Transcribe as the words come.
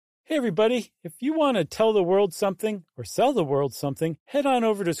Hey everybody, if you want to tell the world something or sell the world something, head on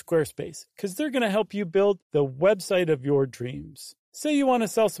over to Squarespace because they're going to help you build the website of your dreams. Say you want to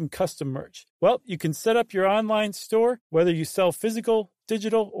sell some custom merch. Well, you can set up your online store, whether you sell physical,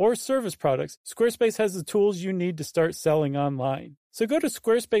 digital, or service products. Squarespace has the tools you need to start selling online. So go to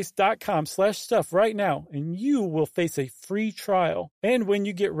squarespace.com/stuff right now and you will face a free trial. And when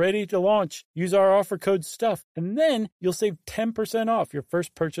you get ready to launch, use our offer code STUFF and then you'll save 10% off your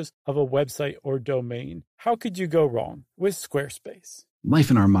first purchase of a website or domain. How could you go wrong with Squarespace?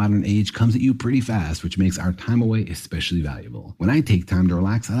 Life in our modern age comes at you pretty fast, which makes our time away especially valuable. When I take time to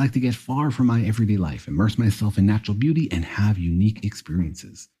relax, I like to get far from my everyday life, immerse myself in natural beauty, and have unique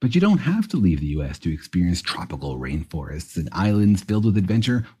experiences. But you don't have to leave the U.S. to experience tropical rainforests and islands filled with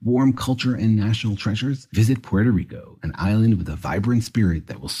adventure, warm culture, and national treasures. Visit Puerto Rico, an island with a vibrant spirit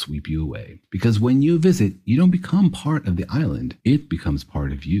that will sweep you away. Because when you visit, you don't become part of the island, it becomes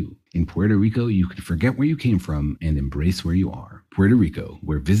part of you. In Puerto Rico, you can forget where you came from and embrace where you are. Puerto Rico,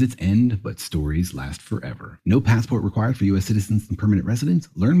 where visits end, but stories last forever. No passport required for U.S. citizens and permanent residents.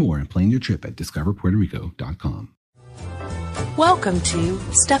 Learn more and plan your trip at discoverpuertorico.com. Welcome to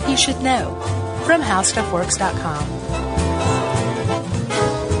Stuff You Should Know from HowStuffWorks.com.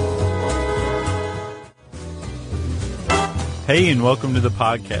 Hey, and welcome to the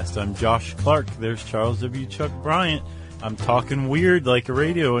podcast. I'm Josh Clark. There's Charles W. Chuck Bryant. I'm talking weird like a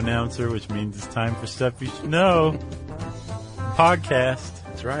radio announcer, which means it's time for Stuff You Should Know. Podcast.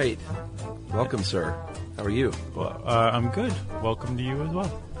 That's right. Welcome, sir. How are you? Well, I'm good. Welcome to you as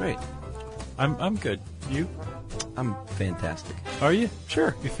well. Great. I'm good. You? I'm fantastic. Are you?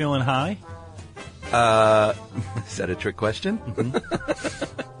 Sure. You feeling high? Is that a trick question? Mm-hmm.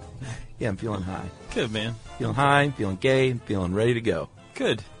 Yeah, I'm feeling high. Good, man. Feeling high, feeling gay, feeling ready to go.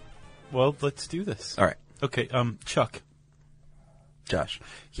 Good. Well, let's do this. All right. Okay, Chuck. Josh.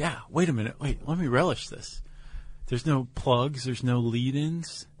 Yeah, wait a minute. Wait, let me relish this. There's no plugs. There's no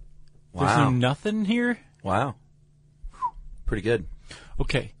lead-ins. Wow. There's no nothing here. Wow. Pretty good.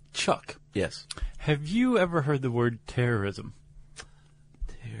 Okay, Chuck. Yes. Have you ever heard the word terrorism?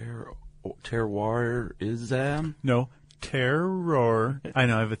 Terrorism? No, terror. I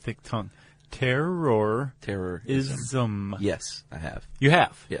know, I have a thick tongue. Terrorism. Terrorism. Yes, I have. You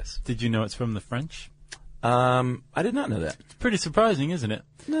have? Yes. Did you know it's from the French? I did not know that. It's pretty surprising, isn't it?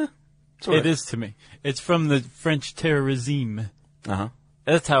 Nah. It is to me. It's from the French terrorisme. Uh-huh.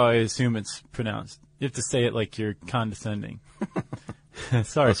 That's how I assume it's pronounced. You have to say it like you're condescending.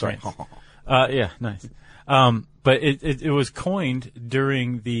 Sorry, France. Yeah, nice. But it was coined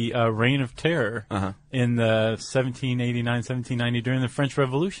during the Reign of Terror in the 1789, 1790 during the French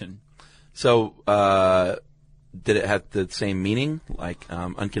Revolution. So, did it have the same meaning, like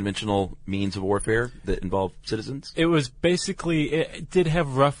unconventional means of warfare that involve citizens? It was basically, it did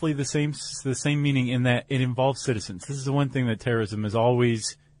have roughly the same meaning in that it involves citizens. This is the one thing that terrorism has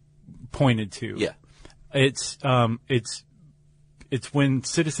always pointed to. Yeah. It's when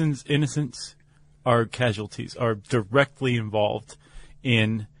citizens, innocents, are casualties, are directly involved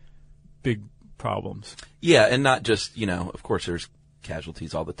in big problems. Yeah, and not just, of course there's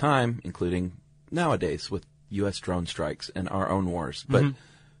casualties all the time, including nowadays with U.S. drone strikes and our own wars, but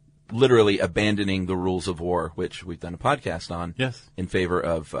literally abandoning the rules of war, which we've done a podcast on, yes, in favor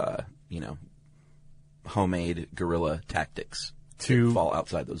of, homemade guerrilla tactics to fall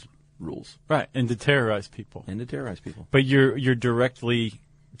outside those rules. Right, and to terrorize people. But you're directly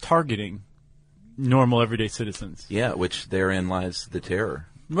targeting normal, everyday citizens. Yeah, which therein lies the terror.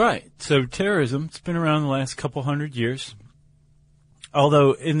 Right. So terrorism, it's been around the last couple hundred years.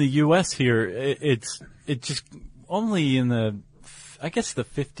 Although in the U.S. here, it just only in the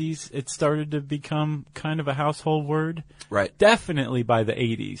 50s, it started to become kind of a household word. Right. Definitely by the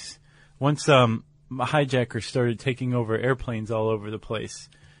 80s. Once hijackers started taking over airplanes all over the place,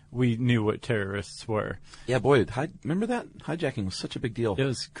 we knew what terrorists were. Yeah, boy, remember that? Hijacking was such a big deal. It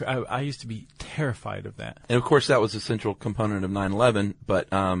was. I used to be terrified of that. And, of course, that was a central component of 9/11, but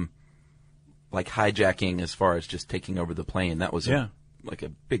like hijacking as far as just taking over the plane, that was like a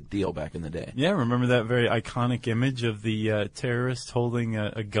big deal back in the day. Yeah, remember that very iconic image of the terrorist holding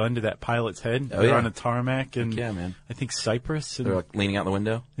a gun to that pilot's head? Oh, They're on a tarmac in, man. I think, Cyprus. They're like leaning out the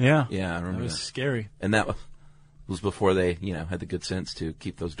window? Yeah. Yeah, I remember that. Was scary. And that was before they, had the good sense to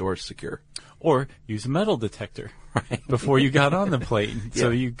keep those doors secure. Or use a metal detector before you got on the plane,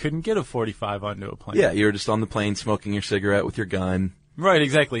 so you couldn't get a .45 onto a plane. Yeah, you were just on the plane smoking your cigarette with your gun. Right,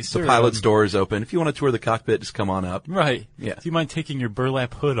 exactly. The pilot's door is open. If you want to tour the cockpit, just come on up. Right. Yeah. Do you mind taking your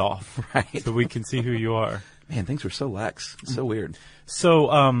burlap hood off? Right. So we can see who you are. Man, things were so lax. So weird.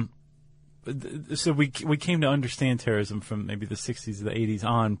 So, So we came to understand terrorism from maybe the 60s or the 80s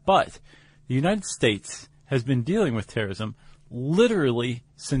on, but the United States has been dealing with terrorism literally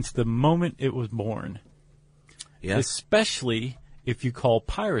since the moment it was born. Yeah. Especially if you call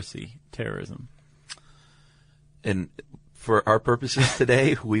piracy terrorism. And for our purposes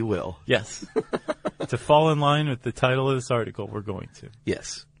today, we will. Yes. To fall in line with the title of this article, we're going to.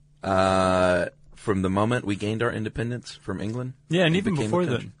 Yes. From the moment we gained our independence from England. Yeah, and even before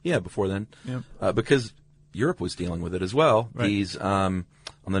then. Yeah, before then. Yep. Because Europe was dealing with it as well. Right. These, on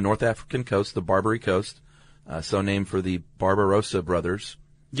the North African coast, the Barbary Coast, so named for the Barbarossa brothers.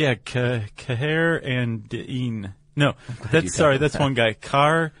 Yeah, Kaher and Dean. No, that's one guy.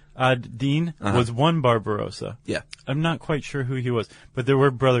 Kar ad-Din was one Barbarossa. Yeah. I'm not quite sure who he was, but there were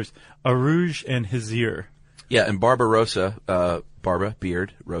brothers, Arouge and Hizir. Yeah, and Barbarossa, Barba,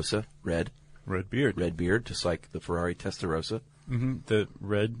 beard, Rosa, red. Red beard. Red beard, just like the Ferrari Testarossa. Mm-hmm. The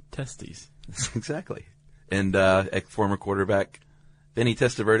red testes. Exactly. And former quarterback Vinny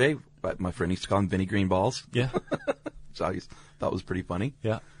Testaverde, my friend used to call him Vinny Greenballs. Yeah. So I thought was pretty funny.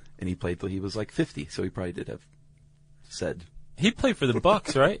 Yeah. And he played till he was like 50, so he probably did have said. He played for the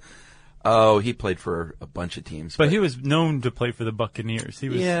Bucks, right? Oh, he played for a bunch of teams. But he was known to play for the Buccaneers. He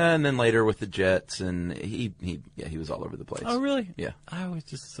was. Yeah, and then later with the Jets, and he was all over the place. Oh, really? Yeah. I always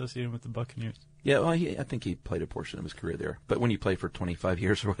just associate him with the Buccaneers. Yeah, well, I think he played a portion of his career there. But when you play for 25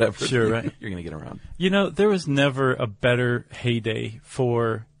 years or whatever, sure, right? You're going to get around. You know, there was never a better heyday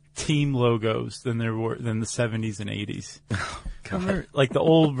for team logos than the 70s and 80s. Remember, like the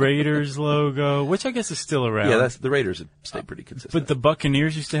old Raiders logo, which I guess is still around. Yeah, the Raiders have stayed pretty consistent. But the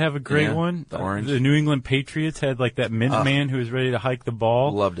Buccaneers used to have a great one. The orange. The New England Patriots had like that Minuteman who was ready to hike the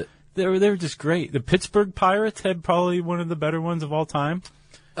ball. Loved it. They were just great. The Pittsburgh Pirates had probably one of the better ones of all time.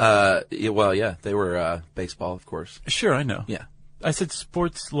 They were baseball, of course. Sure, I know. Yeah. I said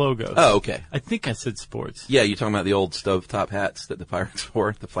sports logos. Oh, okay. I think I said sports. Yeah, you're talking about the old stovetop hats that the Pirates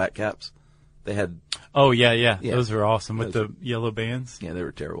wore, the flat caps. They had. Oh, yeah. Those were awesome with the yellow bands. Yeah, they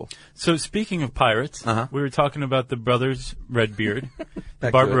were terrible. So speaking of pirates, we were talking about the brothers Redbeard,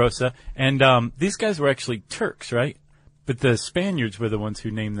 Barbarossa, and these guys were actually Turks, right? But the Spaniards were the ones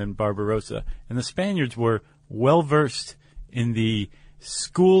who named them Barbarossa, and the Spaniards were well versed in the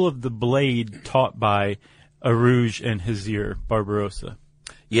school of the blade taught by Arouge and Hizir Barbarossa.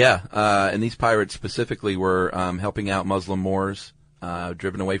 Yeah, and these pirates specifically were helping out Muslim Moors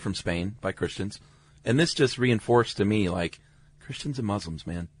driven away from Spain by Christians. And this just reinforced to me, like, Christians and Muslims,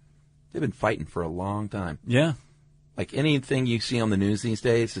 man, they've been fighting for a long time. Yeah. Like anything you see on the news these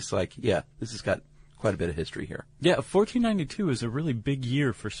days, it's like, yeah, this has got quite a bit of history here. Yeah, 1492 is a really big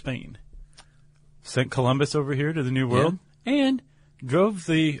year for Spain. Sent Columbus over here to the New World and drove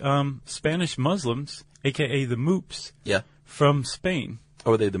the Spanish Muslims, a.k.a. the Moops, from Spain.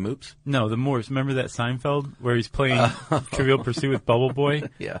 Oh, were they the Moops? No, the Moors. Remember that Seinfeld where he's playing Trivial Pursuit with Bubble Boy?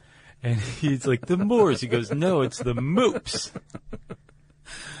 Yeah. And he's like, the Moors. He goes, no, it's the Moops.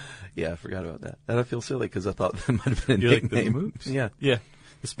 Yeah, I forgot about that. And I feel silly because I thought that might have been a You're nickname. like, the Moops? Yeah. Yeah.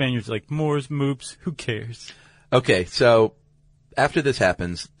 The Spaniards are like, Moors, Moops, who cares? Okay, so after this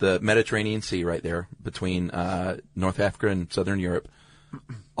happens, the Mediterranean Sea right there between North Africa and Southern Europe,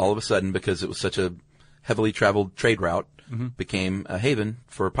 all of a sudden, because it was such a heavily traveled trade route, became a haven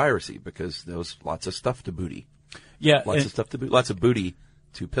for piracy because there was lots of stuff to booty. Yeah. Lots of booty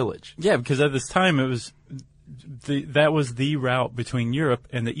to pillage. Yeah, because at this time it was that was the route between Europe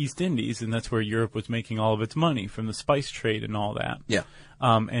and the East Indies, and that's where Europe was making all of its money from the spice trade and all that. Yeah.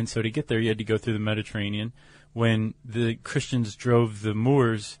 And so to get there, you had to go through the Mediterranean. When the Christians drove the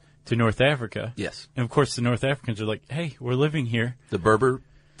Moors to North Africa. Yes. And of course the North Africans are like, hey, we're living here. The Berber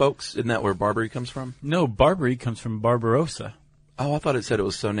folks, isn't that where Barbary comes from? No, Barbary comes from Barbarossa. Oh, I thought it said it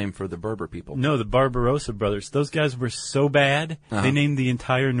was so named for the Berber people. No, the Barbarossa brothers. Those guys were so bad, they named the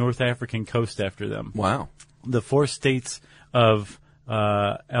entire North African coast after them. Wow. The 4 states of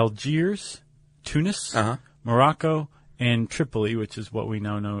Algiers, Tunis, Morocco, and Tripoli, which is what we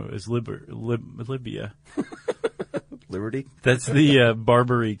now know as Libya. Liberty? That's the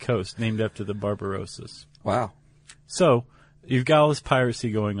Barbary coast, named after the Barbarossas. Wow. So, you've got all this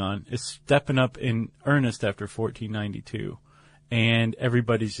piracy going on. It's stepping up in earnest after 1492. And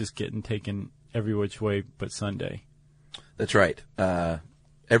everybody's just getting taken every which way but Sunday. That's right.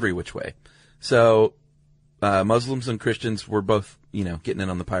 Every which way. So, Muslims and Christians were both, getting in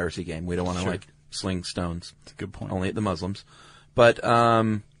on the piracy game. We don't want to, sling stones. That's a good point. Only at the Muslims. But,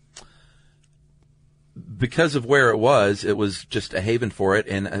 because of where it was just a haven for it.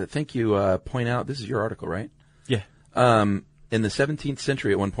 And I think you point out, this is your article, right? Yeah. In the 17th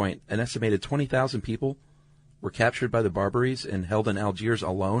century at one point, an estimated 20,000 people were captured by the Barbaries and held in Algiers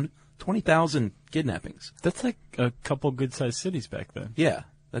alone 20,000 kidnappings. That's like a couple good-sized cities back then. Yeah,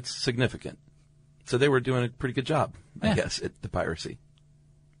 that's significant. So they were doing a pretty good job, I Yeah. guess, at the piracy.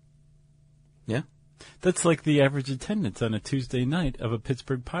 Yeah? That's like the average attendance on a Tuesday night of a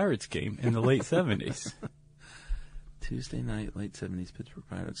Pittsburgh Pirates game in the late 70s. Tuesday night, late 70s, Pittsburgh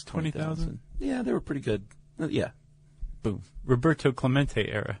Pirates, 20,000? 20,000. Yeah, they were pretty good. Yeah. Boom. Roberto Clemente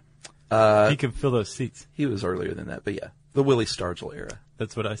era. He could fill those seats. He was earlier than that, but yeah. The Willie Stargell era.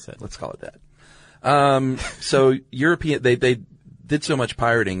 That's what I said. Let's call it that. So European, they did so much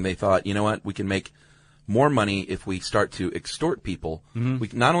pirating, they thought, you know what, we can make more money if we start to extort people.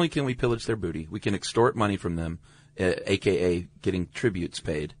 Mm-hmm. Not only can we pillage their booty, we can extort money from them, a.k.a. getting tributes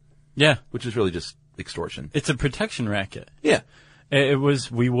paid. Yeah. Which is really just extortion. It's a protection racket. Yeah. It was,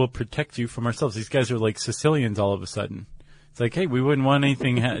 we will protect you from ourselves. These guys are like Sicilians all of a sudden. It's like, hey, we wouldn't want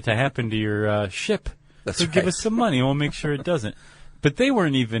anything to happen to your ship. That's so right. Give us some money and we'll make sure it doesn't. But they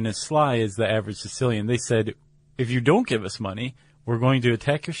weren't even as sly as the average Sicilian. They said, if you don't give us money, we're going to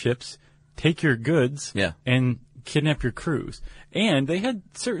attack your ships, take your goods, Yeah. and kidnap your crews. And they had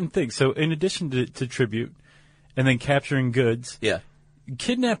certain things. So in addition to tribute and then capturing goods, Yeah.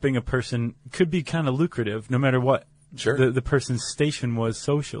 kidnapping a person could be kind of lucrative no matter what Sure. the person's station was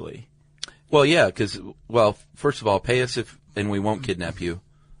socially. Well, yeah, because, first of all, pay us and we won't kidnap you.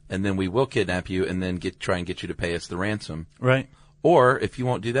 And then we will kidnap you and then try and get you to pay us the ransom. Right. Or if you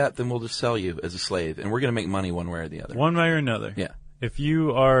won't do that, then we'll just sell you as a slave. And we're going to make money one way or the other. One way or another. Yeah. If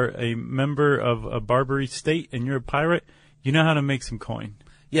you are a member of a Barbary state and you're a pirate, you know how to make some coin.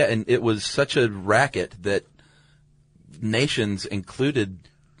 Yeah, and it was such a racket that nations included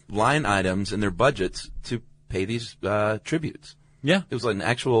line items in their budgets to pay these tributes. Yeah. It was like an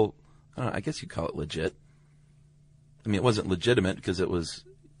actual, I guess you'd call it legit. I mean, it wasn't legitimate because it was,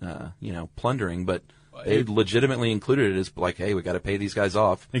 plundering, but they legitimately included it as like, hey, we got to pay these guys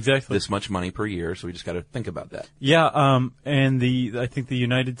off Exactly. this much money per year, so we just got to think about that. Yeah, and I think the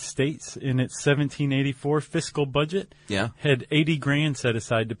United States in its 1784 fiscal budget Yeah. had $80,000 set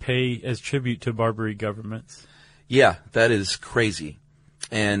aside to pay as tribute to Barbary governments. Yeah, that is crazy.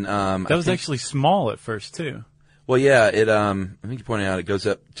 And That was actually small at first too. well, yeah, it I think you pointed out it goes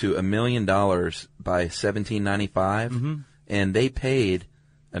up to $1 million by 1795, and they paid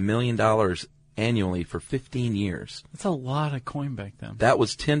 $1 million annually for 15 years. That's a lot of coin back then. That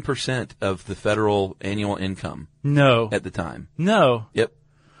was 10% of the federal annual income No. at the time. No. Yep,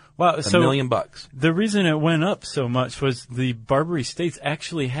 Wow. $1 So million. the reason it went up so much was the Barbary states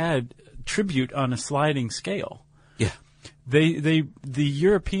actually had tribute on a sliding scale. Yeah, The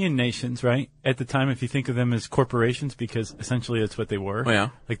European nations, right, at the time, if you think of them as corporations, because essentially that's what they were. Yeah.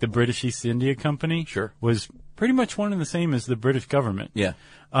 Like the British East India Company. Sure. Was pretty much one and the same as the British government. yeah,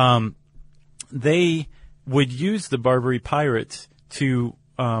 They would use the Barbary pirates to,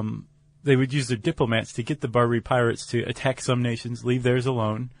 they would use their diplomats to get the Barbary pirates to attack some nations, leave theirs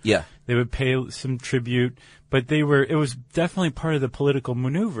alone. yeah, They would pay some tribute, but it was definitely part of the political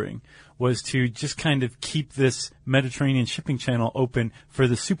maneuvering, was to just kind of keep this Mediterranean shipping channel open for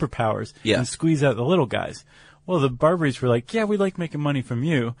the superpowers Yeah. and squeeze out the little guys. Well, the Barbaries were like, yeah, we like making money from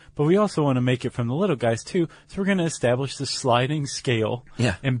you, but we also want to make it from the little guys too, so we're going to establish the sliding scale.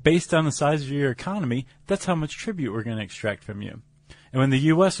 Yeah. And based on the size of your economy, that's how much tribute we're going to extract from you. And when the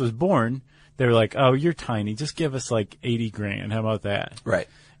U.S. was born, they were like, oh, you're tiny, just give us like $80,000. How about that? right.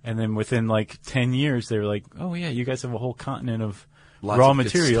 And then within like 10 years, they were like, oh yeah, you guys have a whole continent of Lots raw of good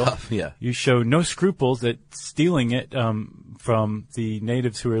material. stuff, yeah. You show no scruples at stealing it from the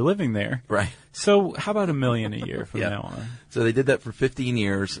natives who are living there. Right. So how about $1 million a year from Yeah. now on? So they did that for 15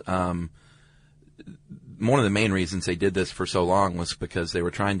 years. One of the main reasons they did this for so long was because they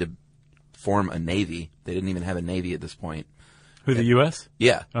were trying to form a navy. They didn't even have a navy at this point. Who, the U.S.?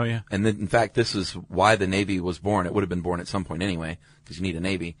 Yeah. Oh, yeah. And then, in fact, this is why the Navy was born. It would have been born at some point anyway, because you need a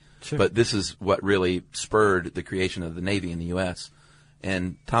Navy. Sure. But this is what really spurred the creation of the Navy in the U.S.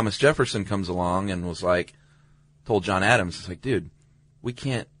 And Thomas Jefferson comes along and was like, told John Adams, it's like, dude, we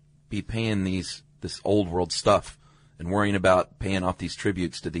can't be paying this old world stuff and worrying about paying off these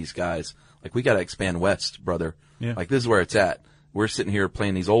tributes to these guys. Like, we got to expand west, brother. Yeah. Like, this is where it's at. We're sitting here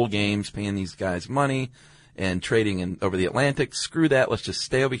playing these old games, paying these guys money, and trading over the Atlantic. Screw that. Let's just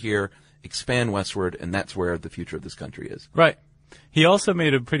stay over here, expand westward, and that's where the future of this country is. Right. He also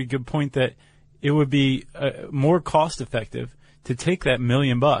made a pretty good point that it would be more cost effective to take that $1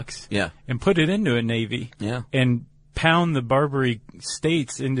 million Yeah. and put it into a navy Yeah. and pound the Barbary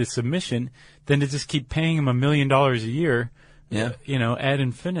states into submission than to just keep paying them $1 million a year, Yeah. ad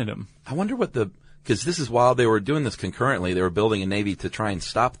infinitum. I wonder what because this is while they were doing this concurrently, they were building a navy to try and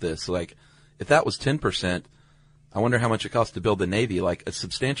stop this. Like, if that was 10%, I wonder how much it costs to build the Navy. Like, a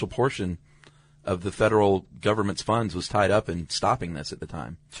substantial portion of the federal government's funds was tied up in stopping this at the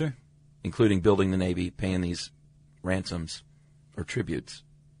time. Sure. Including building the Navy, paying these ransoms or tributes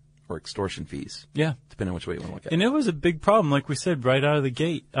or extortion fees. Yeah. Depending on which way you want to look at it. And it was a big problem, like we said, right out of the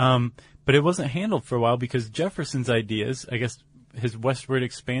gate. But it wasn't handled for a while because Jefferson's ideas, I guess his westward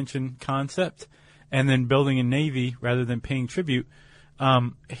expansion concept, and then building a Navy rather than paying tribute,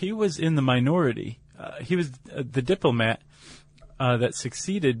 he was in the minority. He was the diplomat that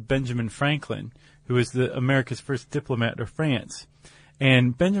succeeded Benjamin Franklin, who was America's first diplomat to France.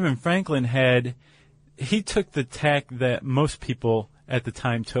 And Benjamin Franklin he took the tack that most people at the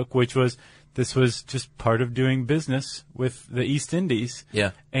time took, which was this was just part of doing business with the East Indies.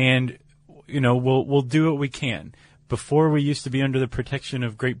 Yeah. And, we'll do what we can. Before we used to be under the protection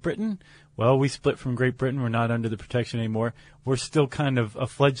of Great Britain. Well, we split from Great Britain. We're not under the protection anymore. We're still kind of a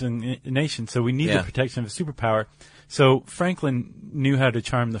fledgling nation, so we need the protection of a superpower. So Franklin knew how to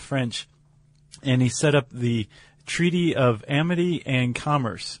charm the French, and he set up the Treaty of Amity and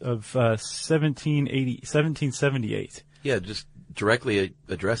Commerce of 1778. Yeah, just directly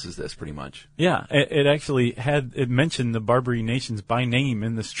addresses this pretty much. Yeah, it actually it mentioned the Barbary nations by name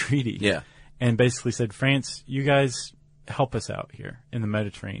in this treaty. Yeah. And basically said, France, you guys help us out here in the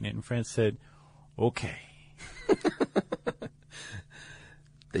Mediterranean. And France said, okay.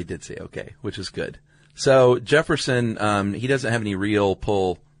 They did say okay, which is good. So Jefferson, he doesn't have any real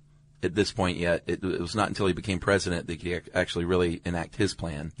pull at this point yet. It was not until he became president that he could actually really enact his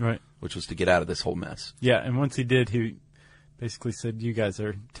plan, right? Which was to get out of this whole mess. Yeah, and once he did, he basically said, you guys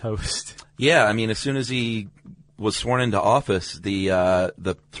are toast. Yeah, I mean, as soon as he was sworn into office,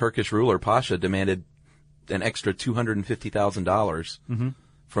 the Turkish ruler, Pasha, demanded an extra $250,000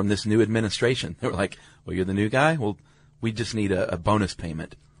 from this new administration. They were like, well, you're the new guy? Well, we just need a bonus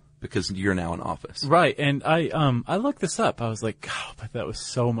payment because you're now in office. Right, and I looked this up. I was like, oh, but that was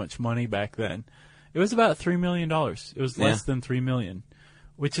so much money back then. It was about $3 million. It was less than $3 million,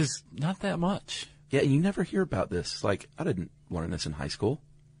 which is not that much. Yeah, you never hear about this. Like, I didn't learn this in high school.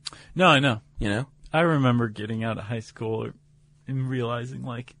 No, I know. You know? I remember getting out of high school and realizing,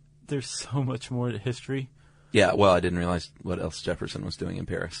 like, there's so much more to history. Yeah, well, I didn't realize what else Jefferson was doing in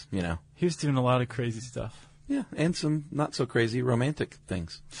Paris, you know. He was doing a lot of crazy stuff. Yeah, and some not so crazy romantic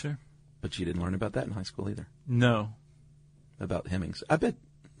things. Sure. But you didn't learn about that in high school either. No. About Hemmings. I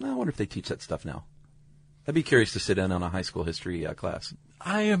wonder if they teach that stuff now. I'd be curious to sit in on a high school history class.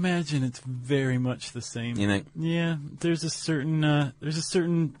 I imagine it's very much the same. You think? Yeah, there's a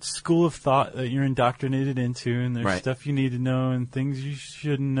certain school of thought that you're indoctrinated into, and there's stuff you need to know and things you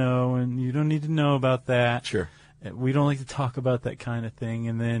shouldn't know, and you don't need to know about that. Sure. We don't like to talk about that kind of thing,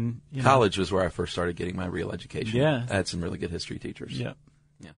 and then college was where I first started getting my real education. Yeah, I had some really good history teachers. Yeah.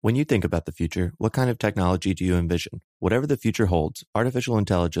 When you think about the future, what kind of technology do you envision? Whatever the future holds, artificial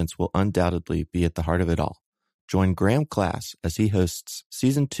intelligence will undoubtedly be at the heart of it all. Join Graham Class as he hosts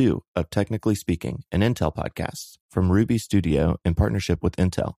Season 2 of Technically Speaking, an Intel podcast from Ruby Studio in partnership with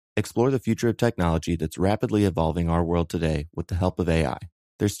Intel. Explore the future of technology that's rapidly evolving our world today with the help of AI.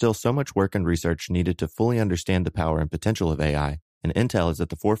 There's still so much work and research needed to fully understand the power and potential of AI, and Intel is at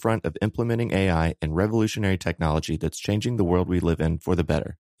the forefront of implementing AI and revolutionary technology that's changing the world we live in for the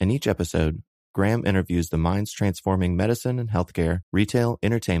better. In each episode, Graham interviews the minds transforming medicine and healthcare, retail,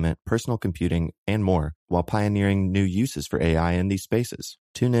 entertainment, personal computing, and more, while pioneering new uses for AI in these spaces.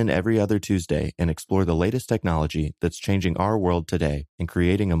 Tune in every other Tuesday and explore the latest technology that's changing our world today and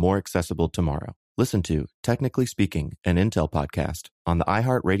creating a more accessible tomorrow. Listen to Technically Speaking, an Intel podcast on the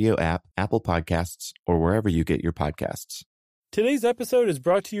iHeartRadio app, Apple Podcasts, or wherever you get your podcasts. Today's episode is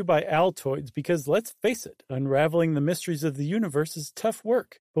brought to you by Altoids because, let's face it, unraveling the mysteries of the universe is tough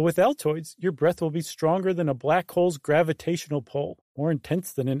work. But with Altoids, your breath will be stronger than a black hole's gravitational pull, more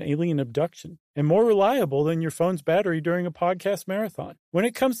intense than an alien abduction, and more reliable than your phone's battery during a podcast marathon. When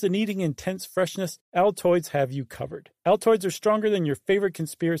it comes to needing intense freshness, Altoids have you covered. Altoids are stronger than your favorite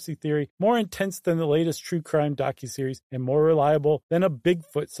conspiracy theory, more intense than the latest true crime docuseries, and more reliable than a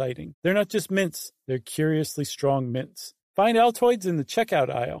Bigfoot sighting. They're not just mints, they're curiously strong mints. Find Altoids in the checkout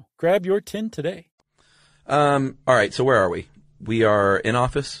aisle. Grab your tin today. All right, so where are we? We are in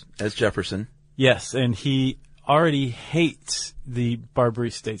office as Jefferson. Yes, and he already hates the Barbary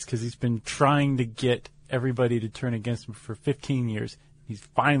states because he's been trying to get everybody to turn against him for 15 years. He's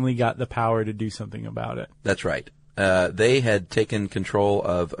finally got the power to do something about it. That's right. They had taken control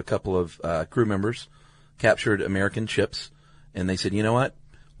of a couple of crew members, captured American ships, and they said, you know what?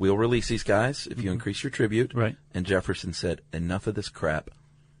 We'll release these guys if you increase your tribute. Right. And Jefferson said, enough of this crap.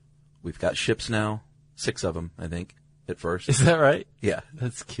 We've got ships now, 6 of them, I think, at first. Is that right? Yeah.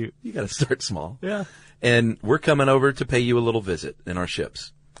 That's cute. You got to start small. Yeah. And we're coming over to pay you a little visit in our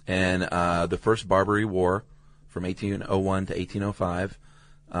ships. And the first Barbary War from 1801 to 1805,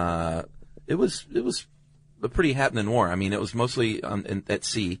 it was a pretty happening war. I mean, it was mostly at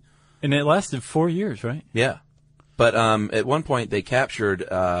sea. And it lasted 4 years, right? Yeah. But at one point they captured,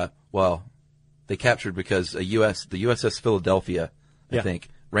 they captured because the USS Philadelphia, I think,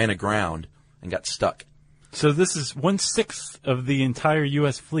 ran aground and got stuck. So this is 1/6 of the entire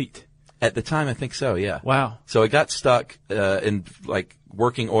U.S. fleet. At the time, I think so, yeah. Wow. So it got stuck in, like,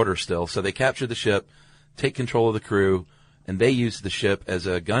 working order still. So they captured the ship, take control of the crew, and they used the ship as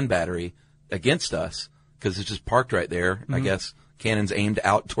a gun battery against us because it's just parked right there. I guess cannons aimed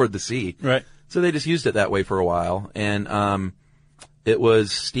out toward the sea. Right. So they just used it that way for a while. And it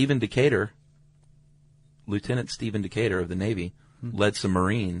was Stephen Decatur, Lieutenant Stephen Decatur of the Navy, led some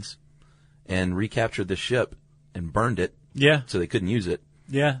Marines and recaptured the ship and burned it. Yeah. So they couldn't use it.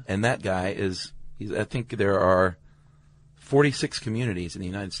 Yeah. And that guy I think there are 46 communities in the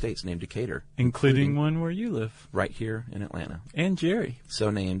United States named Decatur. Including one where you live. Right here in Atlanta. And Jerry. So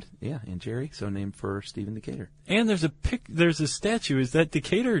named, and Jerry, so named for Stephen Decatur. And there's a statue. Is that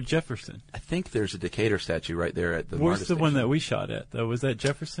Decatur or Jefferson? I think there's a Decatur statue right there at the Where's MARTA the one station. that we shot at, though? Was that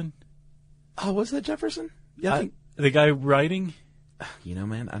Jefferson? Oh, was that Jefferson? Yeah, I think. The guy writing? You know,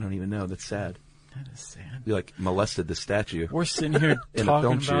 man, I don't even know. That's sad. That is sad. We, molested the statue. We're sitting here In a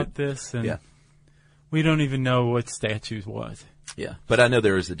talking film about shoot. this, and Yeah. we don't even know what statues was. Yeah, but I know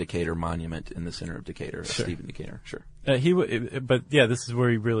there is a Decatur monument in the center of Decatur, Sure. Stephen Decatur, sure. But yeah, this is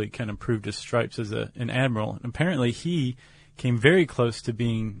where he really kind of proved his stripes as an admiral. And apparently he came very close to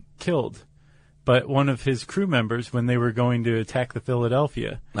being killed. But one of his crew members, when they were going to attack the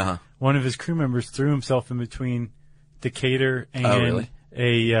Philadelphia, one of his crew members threw himself in between Decatur and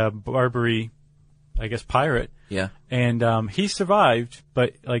a Barbary, I guess, pirate. Yeah. And he survived,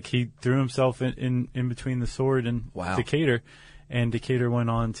 but he threw himself in between the sword and Decatur, and Decatur went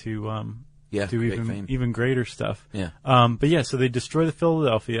on to do even greater stuff. Yeah. But yeah, so they destroy the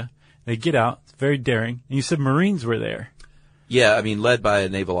Philadelphia. They get out. It's very daring. And you said Marines were there. Yeah, I mean, led by a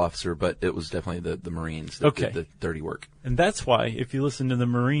naval officer, but it was definitely the Marines that did the dirty work. And that's why, if you listen to the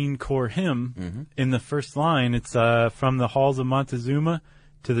Marine Corps hymn, in the first line, it's from the halls of Montezuma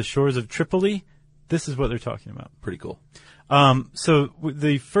to the shores of Tripoli. This is what they're talking about. Pretty cool. So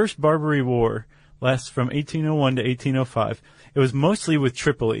the first Barbary War lasts from 1801 to 1805. It was mostly with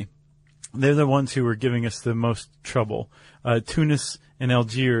Tripoli. They're the ones who were giving us the most trouble. Tunis and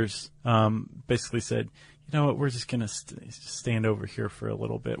Algiers basically said, you know what, we're just going to stand over here for a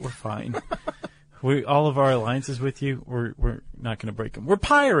little bit. We're fine. All of our alliances with you, we're not going to break them. We're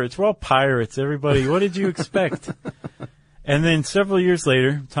pirates. We're all pirates, everybody. What did you expect? And then several years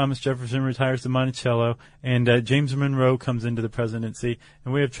later, Thomas Jefferson retires to Monticello, and James Monroe comes into the presidency,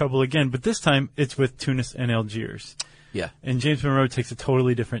 and we have trouble again. But this time, it's with Tunis and Algiers. Yeah. And James Monroe takes a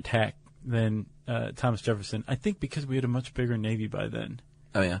totally different tack than Thomas Jefferson. I think because we had a much bigger navy by then.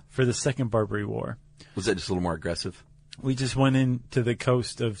 Oh, yeah. For the Second Barbary War. Was that just a little more aggressive? We just went into the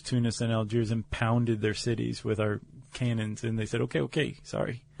coast of Tunis and Algiers and pounded their cities with our cannons, and they said, okay,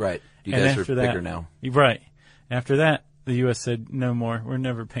 sorry. Right. You And guys are after bigger that, now. Right. After that, the U.S. said, no more. We're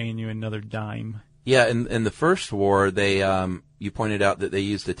never paying you another dime. Yeah, in the first war, they you pointed out that they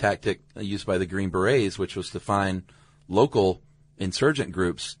used a tactic used by the Green Berets, which was to find local insurgent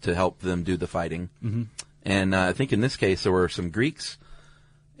groups to help them do the fighting. Mm-hmm. And I think in this case there were some Greeks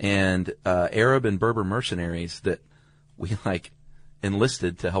and Arab and Berber mercenaries that we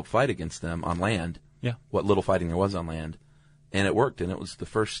enlisted to help fight against them on land. Yeah. What little fighting there was on land. And it worked, and it was the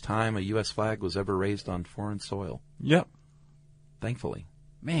first time a U.S. flag was ever raised on foreign soil. Yep. Thankfully.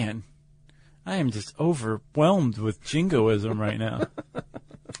 Man, I am just overwhelmed with jingoism right now.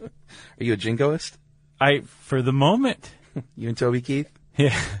 Are you a jingoist? For the moment. You and Toby Keith?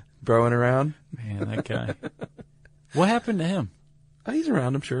 Yeah. Broing around? Man, that guy. What happened to him? Oh, he's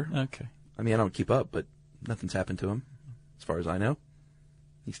around, I'm sure. Okay. I mean, I don't keep up, but nothing's happened to him, as far as I know.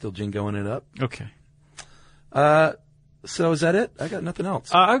 He's still jingoing it up. Okay. So is that it? I got nothing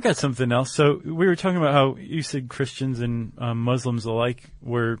else. I've got something else. So we were talking about how you said Christians and Muslims alike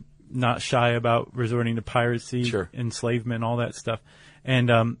were not shy about resorting to piracy, Sure. enslavement, all that stuff. And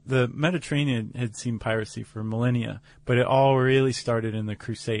the Mediterranean had seen piracy for millennia, but it all really started in the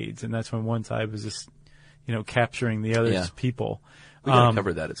Crusades, and that's when one side was just, capturing the other's people. We got to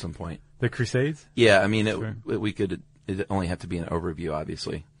cover that at some point. The Crusades? Yeah, I mean, Sure. It only have to be an overview,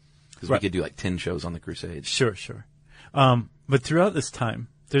 obviously, because Right. we could do 10 shows on the Crusades. Sure. But throughout this time,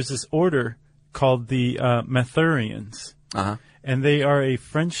 there's this order called the Mathurians. Uh-huh. And they are a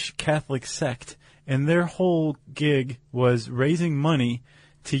French Catholic sect, and their whole gig was raising money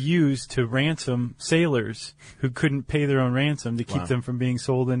to use to ransom sailors who couldn't pay their own ransom to keep them from being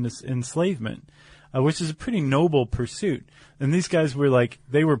sold into enslavement, which is a pretty noble pursuit. And these guys were like,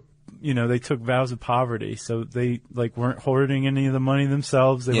 they took vows of poverty, so they weren't hoarding any of the money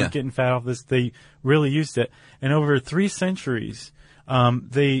themselves. They weren't getting fat off this. They really used it. And over 3 centuries,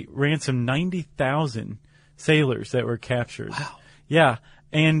 they ransomed 90,000 sailors that were captured. Wow. Yeah.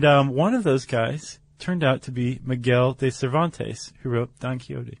 And one of those guys turned out to be Miguel de Cervantes, who wrote Don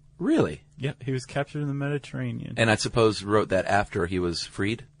Quixote. Really? Yep. He was captured in the Mediterranean. And I suppose wrote that after he was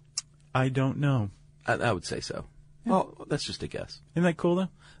freed? I don't know. I would say so. Yeah. Well, that's just a guess. Isn't that cool, though?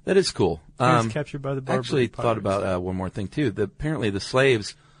 That is cool. He was captured by the Barbary Actually, pirates. thought about one more thing, too. Apparently the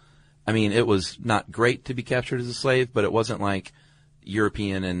slaves, I mean, it was not great to be captured as a slave, but it wasn't like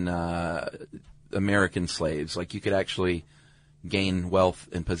European and American slaves. Like, you could actually gain wealth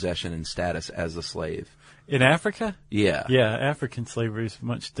and possession and status as a slave. In Africa? Yeah. Yeah, African slavery is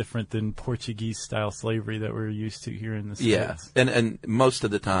much different than Portuguese-style slavery that we're used to here in the States. Yeah, and most of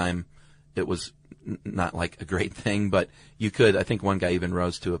the time it was not like a great thing, but you could, I think one guy even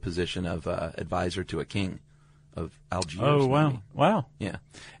rose to a position of advisor to a king of Algiers. Oh, wow. Maybe. Wow. Yeah.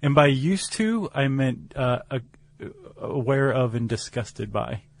 And by used to, I meant aware of and disgusted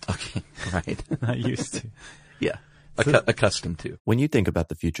by. Okay, right. Not used to. Yeah. Accustomed to. When you think about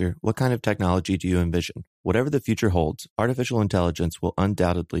the future, what kind of technology do you envision? Whatever the future holds, artificial intelligence will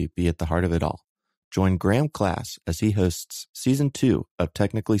undoubtedly be at the heart of it all. Join Graham Class as he hosts Season 2 of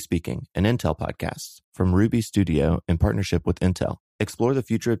Technically Speaking, an Intel podcast from Ruby Studio in partnership with Intel. Explore the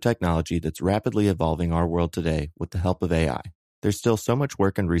future of technology that's rapidly evolving our world today with the help of AI. There's still so much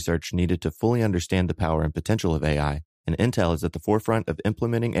work and research needed to fully understand the power and potential of AI, and Intel is at the forefront of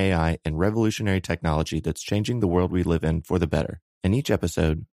implementing AI and revolutionary technology that's changing the world we live in for the better. In each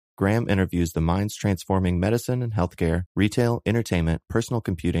episode, Graham interviews the minds transforming medicine and healthcare, retail, entertainment, personal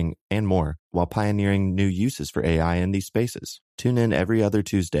computing, and more, while pioneering new uses for AI in these spaces. Tune in every other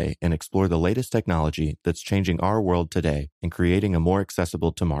Tuesday and explore the latest technology that's changing our world today and creating a more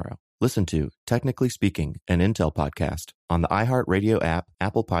accessible tomorrow. Listen to Technically Speaking, an Intel podcast on the iHeartRadio app,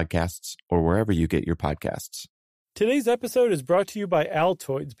 Apple Podcasts, or wherever you get your podcasts. Today's episode is brought to you by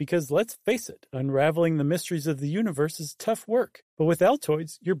Altoids because, let's face it, unraveling the mysteries of the universe is tough work. But with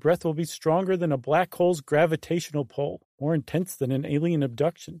Altoids, your breath will be stronger than a black hole's gravitational pull, more intense than an alien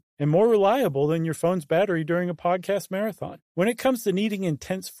abduction, and more reliable than your phone's battery during a podcast marathon. When it comes to needing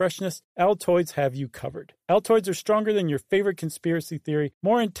intense freshness, Altoids have you covered. Altoids are stronger than your favorite conspiracy theory,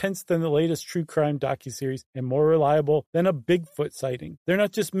 more intense than the latest true crime docuseries, and more reliable than a Bigfoot sighting. They're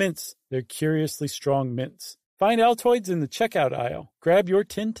not just mints, they're curiously strong mints. Find Altoids in the checkout aisle. Grab your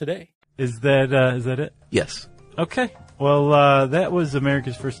tin today. Is that it? Yes. Okay. Well, that was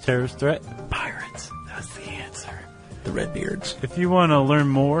America's first terrorist threat. Pirates. That's the answer. The Redbeards. If you want to learn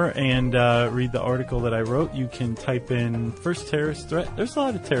more and read the article that I wrote, you can type in first terrorist threat. There's a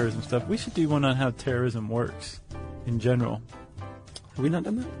lot of terrorism stuff. We should do one on how terrorism works in general. Have we not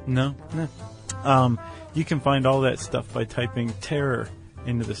done that? No. You can find all that stuff by typing terror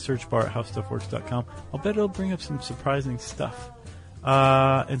into the search bar at howstuffworks.com. I'll bet it'll bring up some surprising stuff.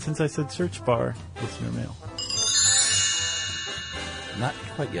 And since I said search bar, listener mail. Not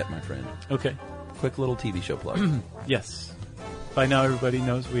quite yet, my friend. Okay. Quick little TV show plug. Yes. By now everybody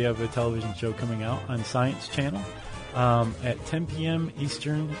knows we have a television show coming out on Science Channel at 10 p.m.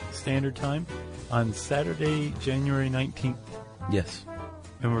 Eastern Standard Time on Saturday, January 19th. Yes.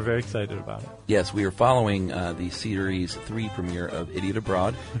 And we're very excited about it. Yes, we are following the Series 3 premiere of Idiot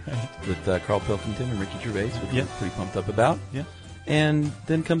Abroad with Carl Pilkington and Ricky Gervais, which we're pretty pumped up about. Yeah. And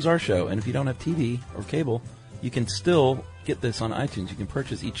then comes our show. And if you don't have TV or cable, you can still get this on iTunes. You can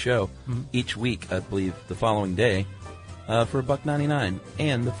purchase each show each week, I believe, the following day for $1.99.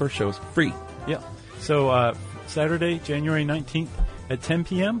 And the first show is free. Yeah. So Saturday, January 19th at 10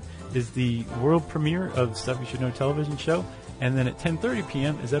 p.m. is the world premiere of Stuff You Should Know television show. And then at 10:30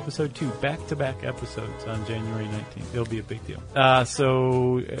 p.m. is episode 2, back-to-back episodes on January 19th. It'll be a big deal.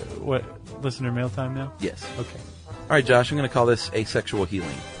 What, listener mail time now? Yes. Okay. All right, Josh, I'm going to call this asexual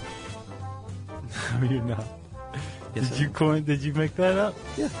healing. No, you're not. Yes, Did you make that up?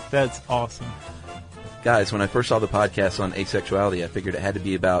 Yeah. That's awesome. Guys, when I first saw the podcast on asexuality, I figured it had to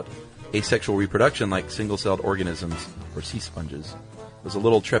be about asexual reproduction like single-celled organisms or sea sponges. I was a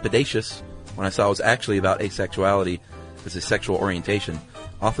little trepidatious when I saw it was actually about asexuality as a sexual orientation.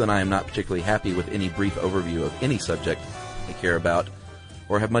 Often I am not particularly happy with any brief overview of any subject I care about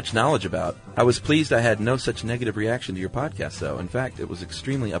or have much knowledge about. I was pleased I had no such negative reaction to your podcast, though. In fact, it was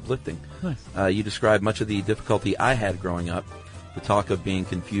extremely uplifting. Nice. You described much of the difficulty I had growing up, the talk of being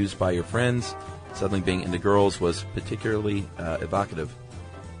confused by your friends, Suddenly being into girls was particularly evocative.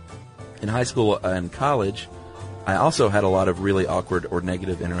 In high school and college, I also had a lot of really awkward or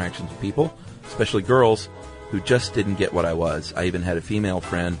negative interactions with people, especially girls who just didn't get what I was. I even had a female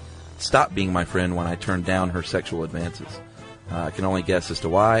friend stop being my friend when I turned down her sexual advances. I can only guess as to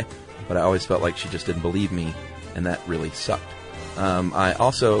why, but I always felt like she just didn't believe me, and that really sucked.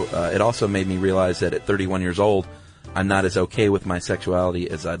 It also made me realize that at 31 years old, I'm not as okay with my sexuality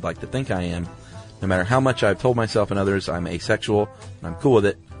as I'd like to think I am. No matter how much I've told myself and others I'm asexual, and I'm cool with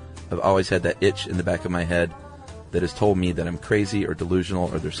it, I've always had that itch in the back of my head that has told me that I'm crazy or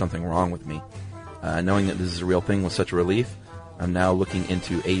delusional or there's something wrong with me. Knowing that this is a real thing was such a relief. I'm now looking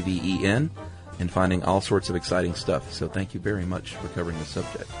into AVEN and finding all sorts of exciting stuff. So thank you very much for covering this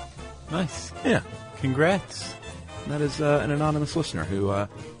subject. Nice. Yeah. Congrats. That is an anonymous listener who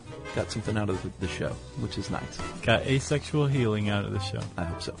got something out of the show, which is nice. Got asexual healing out of the show. I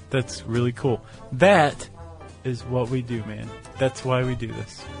hope so. That's really cool. That is what we do, man. That's why we do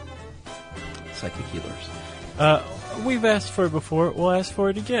this. Psychic healers. We've asked for it before. We'll ask for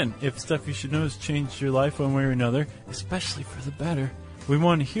it again. If Stuff You Should Know has changed your life one way or another, especially for the better, we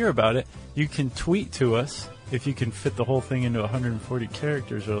want to hear about it. You can tweet to us, if you can fit the whole thing into 140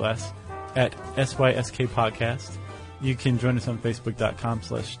 characters or less, at SYSK Podcast. You can join us on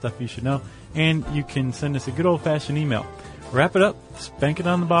Facebook.com/StuffYouShouldKnow, and you can send us a good old-fashioned email. Wrap it up, spank it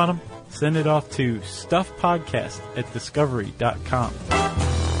on the bottom, send it off to StuffPodcast@Discovery.com.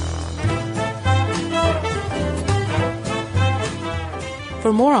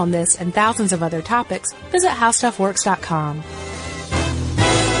 For more on this and thousands of other topics, visit HowStuffWorks.com.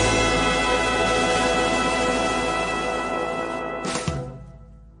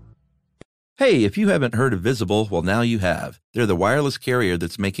 Hey, if you haven't heard of Visible, well, now you have. They're the wireless carrier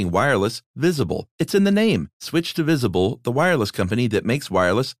that's making wireless visible. It's in the name. Switch to Visible, the wireless company that makes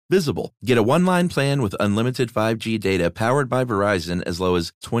wireless visible. Get a one-line plan with unlimited 5G data powered by Verizon as low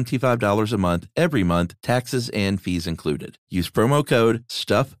as $25 a month, every month, taxes and fees included. Use promo code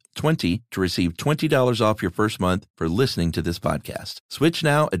STUFF20 to receive $20 off your first month for listening to this podcast. Switch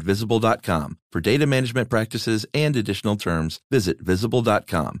now at Visible.com. For data management practices and additional terms, visit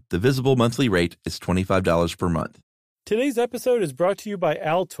Visible.com. The Visible monthly rate is $25 per month. Today's episode is brought to you by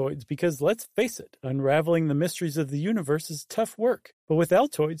Altoids because, let's face it, unraveling the mysteries of the universe is tough work. But with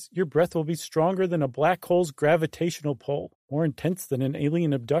Altoids, your breath will be stronger than a black hole's gravitational pull, more intense than an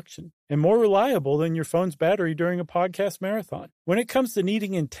alien abduction, and more reliable than your phone's battery during a podcast marathon. When it comes to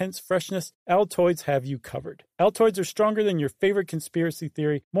needing intense freshness, Altoids have you covered. Altoids are stronger than your favorite conspiracy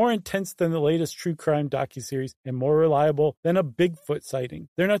theory, more intense than the latest true crime docuseries, and more reliable than a Bigfoot sighting.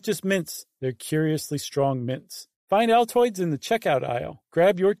 They're not just mints, they're curiously strong mints. Find Altoids in the checkout aisle.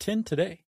 Grab your tin today.